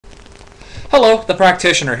Hello, the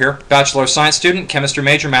practitioner here. Bachelor of Science student, chemistry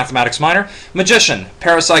major, mathematics minor, magician,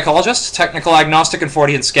 parapsychologist, technical agnostic, and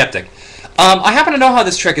Fortean skeptic. I happen to know how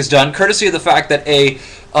this trick is done, courtesy of the fact that a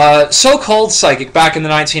so-called psychic back in the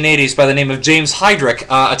 1980s by the name of James Heydrich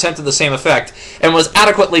attempted the same effect and was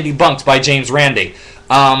adequately debunked by James Randi.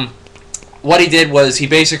 What he did was he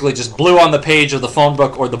basically just blew on the page of the phone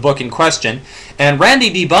book or the book in question, and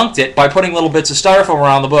Randi debunked it by putting little bits of styrofoam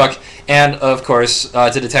around the book and, of course,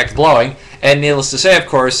 to detect blowing. And needless to say, of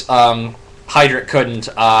course, Heydrich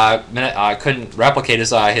couldn't replicate his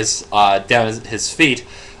feat,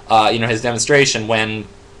 his demonstration when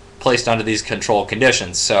placed under these controlled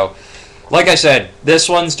conditions. So, like I said, this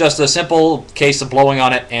one's just a simple case of blowing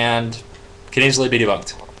on it and can easily be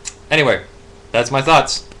debunked. Anyway, that's my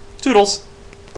thoughts. Toodles!